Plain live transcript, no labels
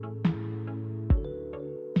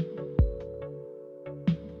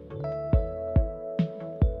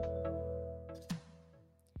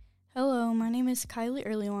is Kylie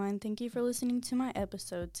Earlywine. Thank you for listening to my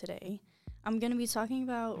episode today. I'm going to be talking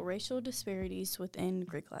about racial disparities within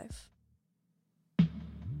Greek life.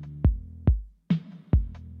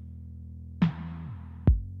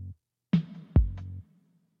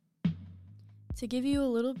 To give you a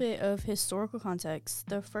little bit of historical context,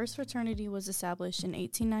 the first fraternity was established in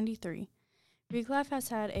 1893. Greek life has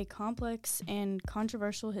had a complex and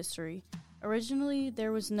controversial history. Originally,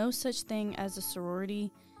 there was no such thing as a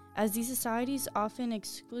sorority, as these societies often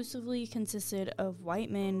exclusively consisted of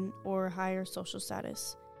white men or higher social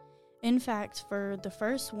status. In fact, for the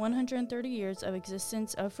first 130 years of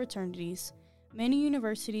existence of fraternities, many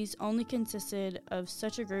universities only consisted of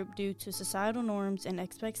such a group due to societal norms and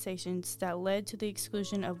expectations that led to the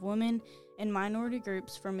exclusion of women and minority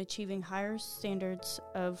groups from achieving higher standards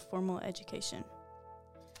of formal education.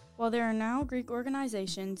 While there are now Greek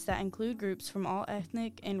organizations that include groups from all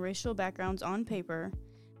ethnic and racial backgrounds on paper,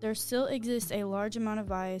 there still exists a large amount of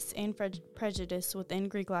bias and prejudice within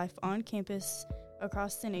Greek life on campus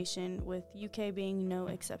across the nation, with UK being no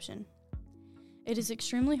exception. It is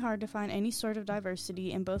extremely hard to find any sort of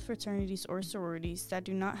diversity in both fraternities or sororities that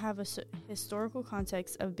do not have a historical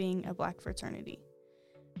context of being a black fraternity.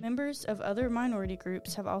 Members of other minority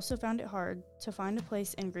groups have also found it hard to find a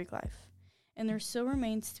place in Greek life, and there still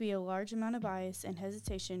remains to be a large amount of bias and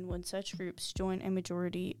hesitation when such groups join a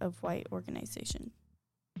majority of white organizations.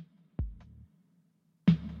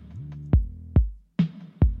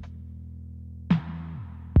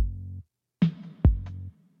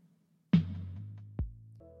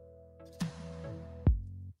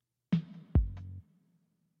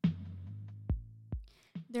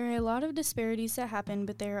 There are a lot of disparities that happen,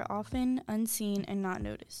 but they are often unseen and not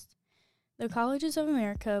noticed. The colleges of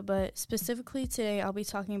America, but specifically today I'll be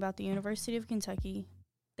talking about the University of Kentucky,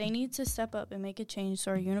 they need to step up and make a change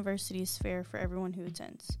so our university is fair for everyone who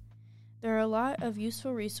attends. There are a lot of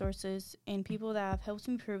useful resources and people that have helped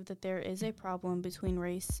me prove that there is a problem between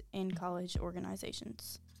race in college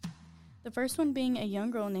organizations. The first one being a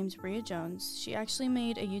young girl named Bria Jones. She actually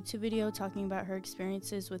made a YouTube video talking about her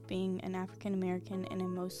experiences with being an African American in a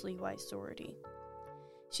mostly white sorority.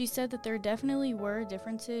 She said that there definitely were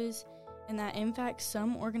differences, and that in fact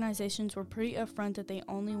some organizations were pretty upfront that they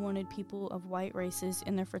only wanted people of white races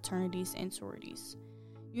in their fraternities and sororities.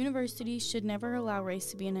 Universities should never allow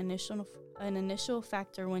race to be an initial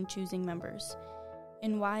factor when choosing members.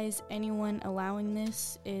 And why is anyone allowing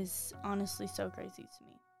this is honestly so crazy to me.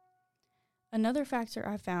 Another factor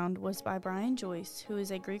I found was by Brian Joyce, who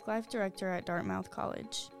is a Greek life director at Dartmouth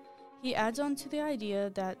College. He adds on to the idea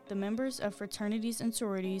that the members of fraternities and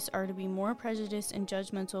sororities are to be more prejudiced and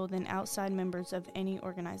judgmental than outside members of any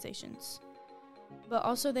organizations. But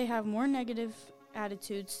also they have more negative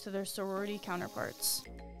attitudes to their sorority counterparts.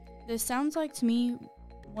 This sounds like to me,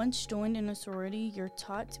 once joined in a sorority, you're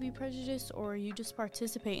taught to be prejudiced or you just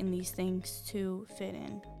participate in these things to fit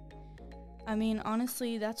in. I mean,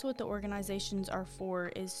 honestly, that's what the organizations are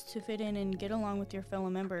for, is to fit in and get along with your fellow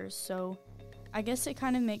members. So I guess it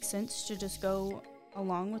kind of makes sense to just go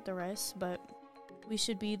along with the rest, but we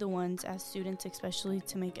should be the ones as students especially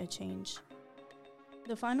to make a change.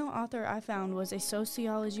 The final author I found was a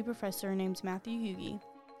sociology professor named Matthew Hughey.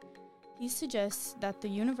 He suggests that the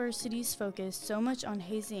universities focus so much on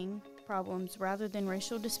hazing problems rather than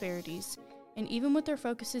racial disparities. And even with their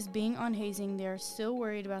focuses being on hazing, they are still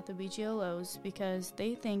worried about the BGLOs because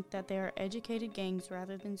they think that they are educated gangs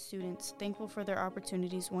rather than students thankful for their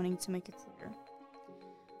opportunities wanting to make a career.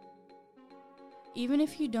 Even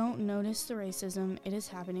if you don't notice the racism, it is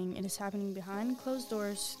happening. It is happening behind closed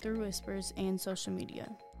doors, through whispers, and social media.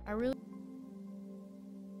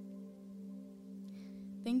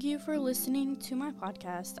 Thank you for listening to my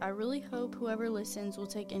podcast. I really hope whoever listens will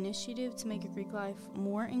take initiative to make a Greek life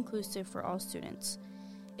more inclusive for all students.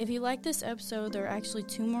 If you like this episode, there are actually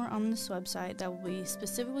 2 more on this website that will be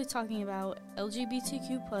specifically talking about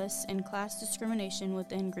LGBTQ+ and class discrimination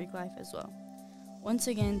within Greek life as well. Once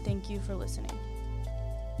again, thank you for listening.